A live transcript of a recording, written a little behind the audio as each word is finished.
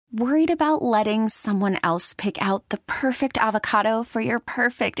Worried about letting someone else pick out the perfect avocado for your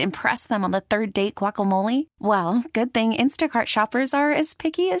perfect impress them on the third date guacamole? Well, good thing Instacart shoppers are as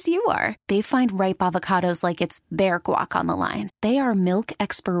picky as you are. They find ripe avocados like it's their guac on the line. They are milk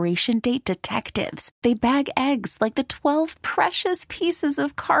expiration date detectives. They bag eggs like the 12 precious pieces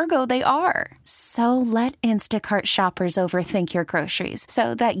of cargo they are. So let Instacart shoppers overthink your groceries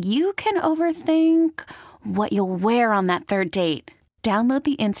so that you can overthink what you'll wear on that third date. Download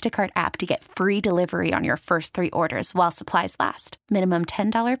the Instacart app to get free delivery on your first 3 orders while supplies last. Minimum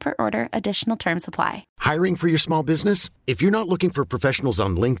 $10 per order. Additional terms apply. Hiring for your small business? If you're not looking for professionals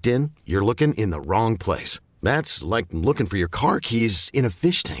on LinkedIn, you're looking in the wrong place. That's like looking for your car keys in a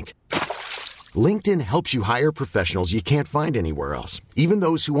fish tank. LinkedIn helps you hire professionals you can't find anywhere else, even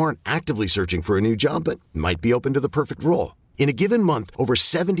those who aren't actively searching for a new job but might be open to the perfect role. In a given month, over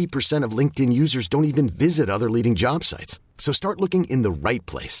 70% of LinkedIn users don't even visit other leading job sites. So start looking in the right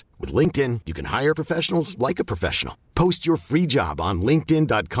place. With LinkedIn, you can hire professionals like a professional. Post your free job on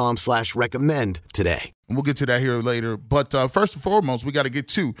linkedin.com/recommend today. We'll get to that here later. But first and foremost, we got to get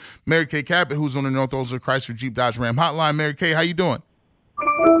to Mary Kay Cabot, who's on the North Ozark Chrysler Jeep Dodge Ram hotline. Mary Kay, how you doing?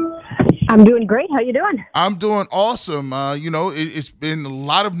 I'm doing great. How you doing? I'm doing awesome. It's been a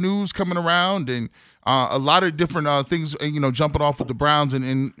lot of news coming around and a lot of different things, jumping off with the Browns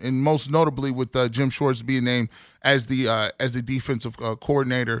and most notably with Jim Schwartz being named as the defensive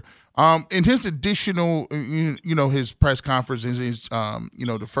coordinator. In his additional, his press conference, his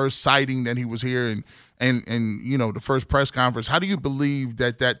the first sighting that he was here and the first press conference. How do you believe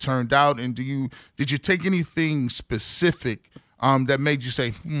that turned out? And did you take anything specific that made you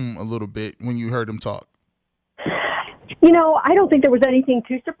say a little bit when you heard him talk? I don't think there was anything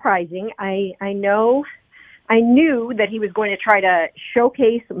too surprising. I knew that he was going to try to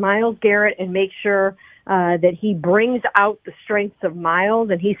showcase Myles Garrett and make sure that he brings out the strengths of Myles,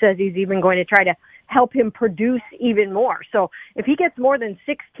 and he says he's even going to try to help him produce even more. So if he gets more than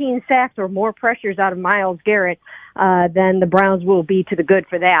 16 sacks or more pressures out of Myles Garrett, then the Browns will be to the good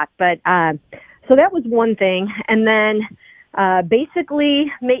for that. But so that was one thing. And then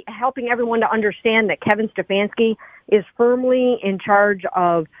basically helping everyone to understand that Kevin Stefanski is firmly in charge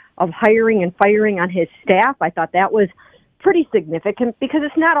of hiring and firing on his staff. I thought that was pretty significant because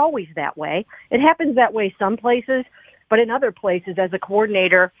it's not always that way. It happens that way some places, but in other places, as a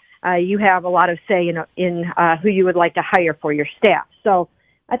coordinator, you have a lot of say in who you would like to hire for your staff. So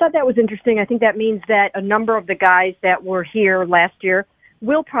I thought that was interesting. I think that means that a number of the guys that were here last year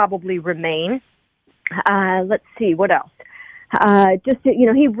will probably remain. Let's see, what else?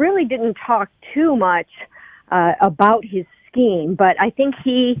 He really didn't talk too much about his scheme, but I think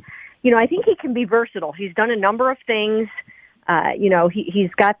he can be versatile. He's done a number of things. He's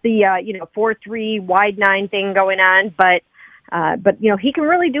got the 4-3 wide 9 thing going on, but he can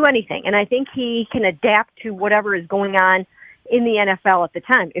really do anything, and I think he can adapt to whatever is going on in the NFL at the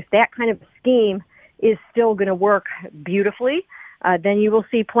time. If that kind of scheme is still going to work beautifully, then you will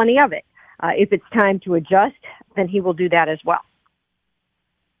see plenty of it. If it's time to adjust, then he will do that as well.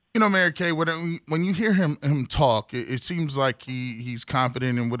 Mary Kay, when you hear him talk, it seems like he's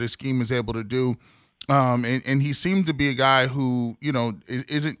confident in what his scheme is able to do. And he seemed to be a guy who,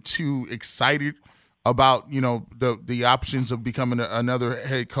 isn't too excited about, the options of becoming another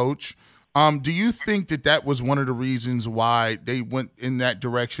head coach. Do you think that was one of the reasons why they went in that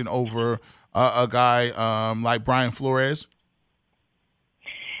direction over a guy like Brian Flores?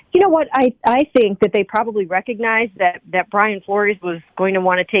 You know what? I think that they probably recognized that Brian Flores was going to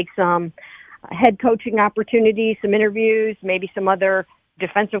want to take some head coaching opportunities, some interviews, maybe some other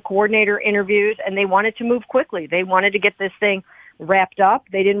defensive coordinator interviews, and they wanted to move quickly. They wanted to get this thing wrapped up.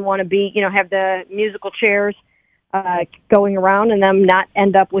 They didn't want to have the musical chairs going around and them not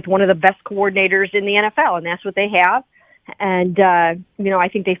end up with one of the best coordinators in the NFL, and that's what they have. And, I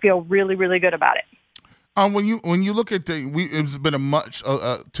think they feel really, really good about it. When you look at it's been a much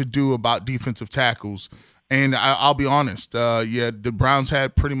to do about defensive tackles, and I'll be honest, the Browns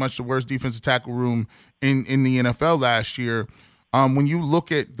had pretty much the worst defensive tackle room in the NFL last year. When you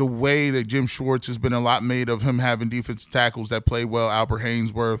look at the way that Jim Schwartz has been a lot made of him having defensive tackles that play well, Albert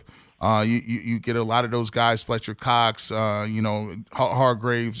Haynesworth, you get a lot of those guys, Fletcher Cox,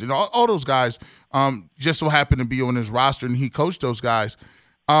 Hargraves, and all those guys just so happen to be on his roster, and he coached those guys.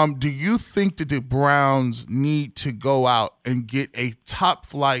 Do you think that the Browns need to go out and get a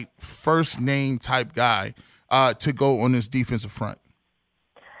top-flight, first-name type guy to go on this defensive front?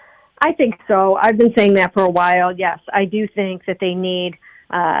 I think so. I've been saying that for a while. Yes, I do think that they need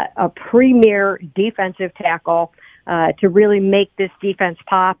a premier defensive tackle to really make this defense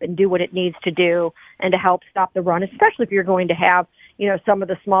pop and do what it needs to do and to help stop the run, especially if you're going to have, some of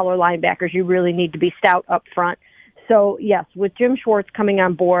the smaller linebackers. You really need to be stout up front. So, yes, with Jim Schwartz coming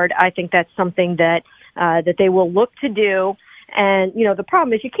on board, I think that's something that they will look to do. And, the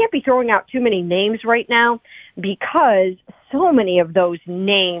problem is you can't be throwing out too many names right now because so many of those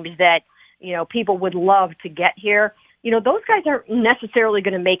names that, people would love to get here, those guys aren't necessarily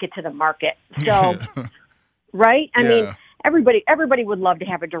going to make it to the market. So, right? I mean, everybody would love to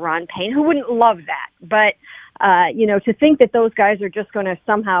have a Daron Payne. Who wouldn't love that? But, to think that those guys are just going to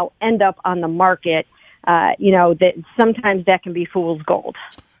somehow end up on the market, that sometimes that can be fool's gold.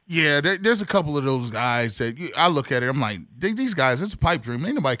 Yeah, there's a couple of those guys that I look at it, I'm like, these guys, it's a pipe dream.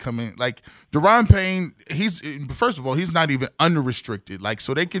 Ain't nobody coming. Like, Daron Payne, first of all, he's not even unrestricted. Like,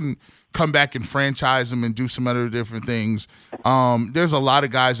 so they can come back and franchise him and do some other different things. There's a lot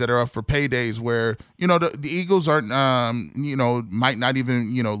of guys that are up for paydays where, the Eagles aren't, might not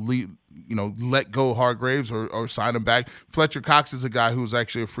even, let go Hargraves or sign him back. Fletcher Cox is a guy who's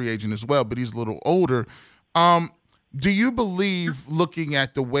actually a free agent as well, but he's a little older. Do you believe, looking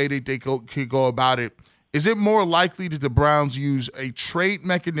at the way that they could go about it, is it more likely that the Browns use a trade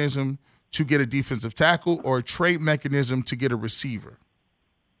mechanism to get a defensive tackle or a trade mechanism to get a receiver?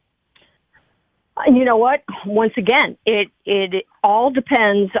 You know what? Once again, it all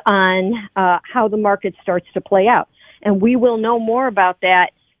depends on how the market starts to play out. And we will know more about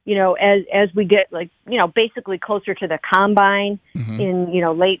that, as we get basically closer to the combine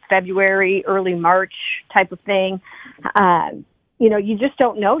in, late February, early March type of thing. You just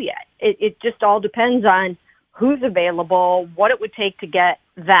don't know yet. It just all depends on who's available, what it would take to get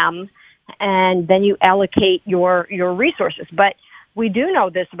them, and then you allocate your resources. But we do know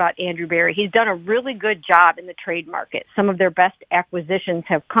this about Andrew Berry. He's done a really good job in the trade market. Some of their best acquisitions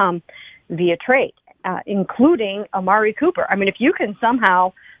have come via trade, including Amari Cooper. I mean, if you can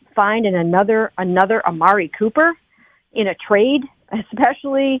somehow find another Amari Cooper in a trade,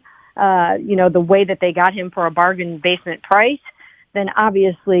 especially, the way that they got him for a bargain basement price, then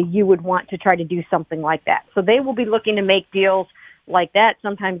obviously you would want to try to do something like that. So they will be looking to make deals like that.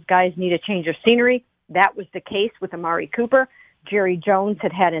 Sometimes guys need a change of scenery. That was the case with Amari Cooper. Jerry Jones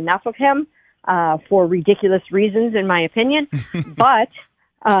had enough of him for ridiculous reasons, in my opinion. But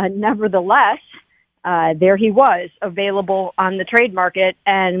nevertheless, there he was, available on the trade market,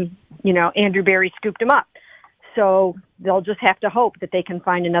 and, Andrew Berry scooped him up. So they'll just have to hope that they can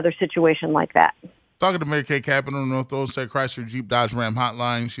find another situation like that. Talking to Mary Kay Cabot on the North Olmsted Chrysler Jeep Dodge Ram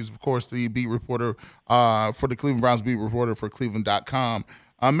Hotline. She's, of course, the beat reporter for the Cleveland Browns, beat reporter for Cleveland.com.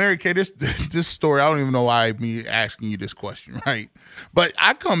 Mary Kay, this story, I don't even know why I'm asking you this question, right? But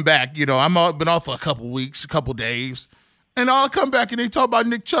I come back, I've been off for a couple weeks, a couple days, and I'll come back and they talk about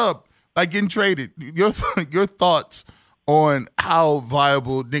Nick Chubb, like getting traded. Your thoughts on how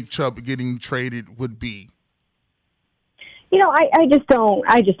viable Nick Chubb getting traded would be? I just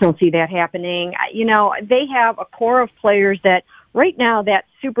don't see that happening. They have a core of players that right now that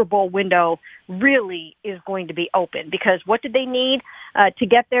Super Bowl window really is going to be open, because what did they need to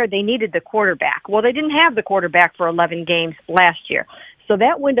get there? They needed the quarterback. Well, they didn't have the quarterback for 11 games last year. So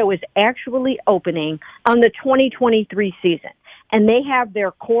that window is actually opening on the 2023 season. And they have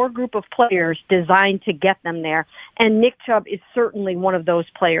their core group of players designed to get them there. And Nick Chubb is certainly one of those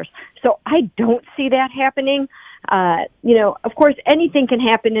players. So I don't see that happening. Of course, anything can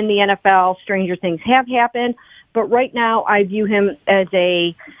happen in the NFL. Stranger things have happened. But right now, I view him as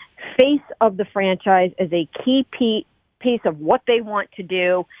a face of the franchise, as a key piece of what they want to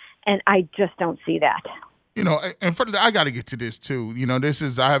do. And I just don't see that. I got to get to this too.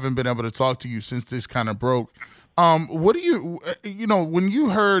 I haven't been able to talk to you since this kind of broke. What do when you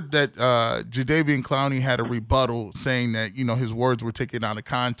heard that Jadeveon Clowney had a rebuttal saying that, his words were taken out of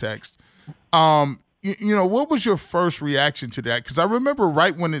context, what was your first reaction to that? Because I remember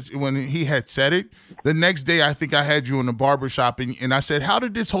right when he had said it, the next day I think I had you in the barbershop and I said, how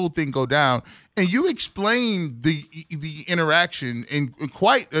did this whole thing go down? And you explained the interaction in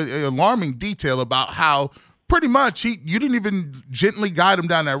quite alarming detail about how pretty much you didn't even gently guide him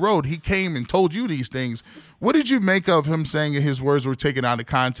down that road. He came and told you these things. What did you make of him saying that his words were taken out of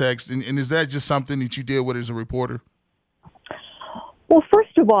context? And is that just something that you deal with as a reporter? Well,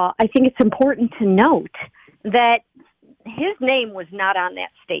 first of all, I think it's important to note that his name was not on that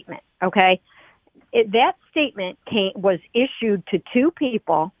statement, okay? That statement was issued to two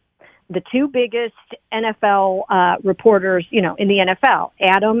people, the two biggest NFL reporters, in the NFL,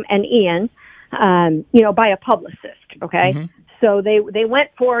 Adam and Ian, by a publicist, okay? Mm-hmm. So they went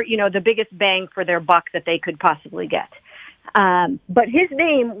for, the biggest bang for their buck that they could possibly get. But his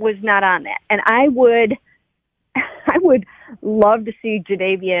name was not on that. And I would I would love to see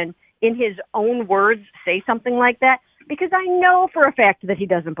Jadeveon, in his own words, say something like that, because I know for a fact that he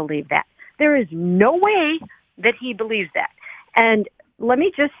doesn't believe that. There is no way that he believes that. And let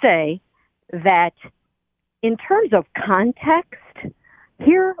me just say that in terms of context,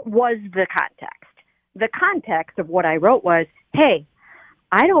 here was the context. The context of what I wrote was, hey,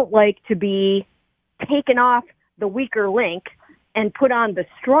 I don't like to be taken off the weaker link and put on the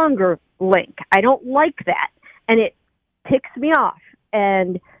stronger link. I don't like that. And it ticks me off.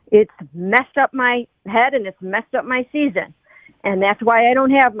 And it's messed up my head and it's messed up my season. And that's why I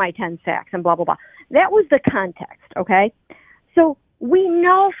don't have my 10 sacks and blah, blah, blah. That was the context, okay? So we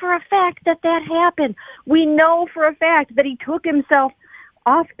know for a fact that that happened. We know for a fact that he took himself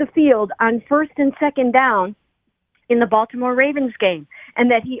off the field on first and second down in the Baltimore Ravens game,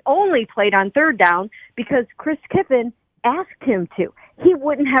 and that he only played on third down because Chris Kiffin asked him to. He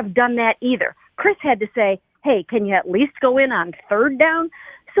wouldn't have done that either. Chris had to say, hey, can you at least go in on third down?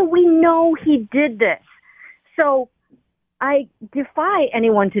 So we know he did this. So I defy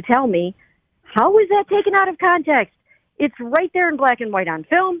anyone to tell me, how is that taken out of context? It's right there in black and white on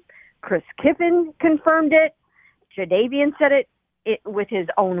film. Chris Kiffin confirmed it. Jadeveon said it with his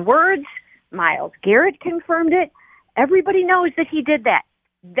own words. Myles Garrett confirmed it. Everybody knows that he did that.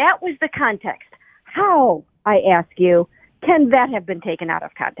 That was the context. How, I ask you, can that have been taken out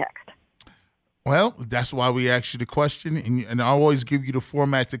of context? Well, that's why we asked you the question, and I always give you the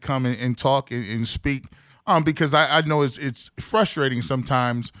format to come and talk and speak, because I know it's frustrating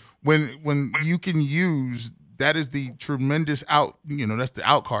sometimes when you can use that is the tremendous that's the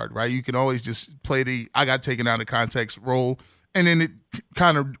out card, right? You can always just play the I got taken out of context role, and then it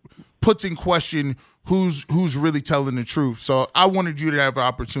kind of puts in question who's really telling the truth. So I wanted you to have an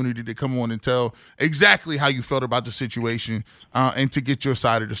opportunity to come on and tell exactly how you felt about the situation and to get your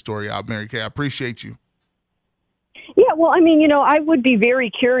side of the story out, Mary Kay. I appreciate you. Yeah, well, I mean, I would be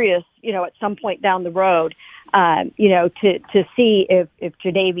very curious, at some point down the road, to see if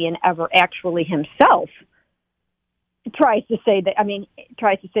Jadeveon ever actually himself tries to say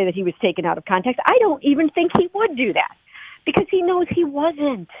that he was taken out of context. I don't even think he would do that because he knows he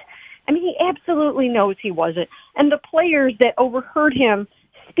wasn't. I mean, he absolutely knows he wasn't. And the players that overheard him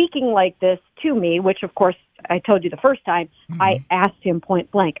speaking like this to me, which, of course, I told you the first time, I asked him point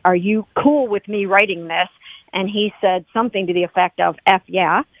blank, are you cool with me writing this? And he said something to the effect of, F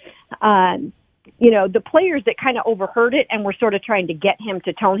yeah. The players that kind of overheard it and were sort of trying to get him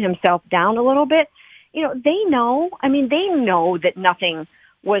to tone himself down a little bit, they know that nothing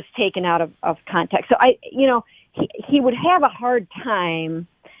was taken out of context. So he would have a hard time,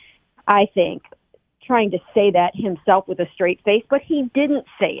 I think, trying to say that himself with a straight face, but he didn't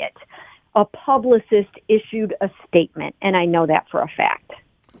say it. A publicist issued a statement, and I know that for a fact.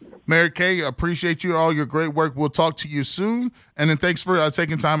 Mary Kay, appreciate you, all your great work. We'll talk to you soon, and then thanks for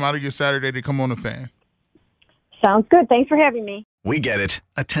taking time out of your Saturday to come on The Fan. Sounds good. Thanks for having me. We get it.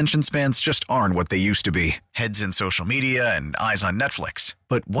 Attention spans just aren't what they used to be. Heads in social media and eyes on Netflix.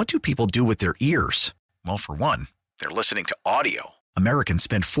 But what do people do with their ears? Well, for one, they're listening to audio. Americans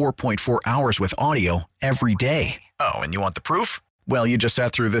spend 4.4 hours with audio every day. Oh, and you want the proof? Well, you just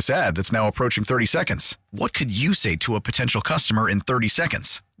sat through this ad that's now approaching 30 seconds. What could you say to a potential customer in 30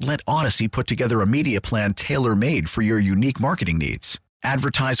 seconds? Let Odyssey put together a media plan tailor-made for your unique marketing needs.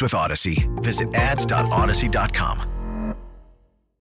 Advertise with Odyssey. Visit ads.odyssey.com.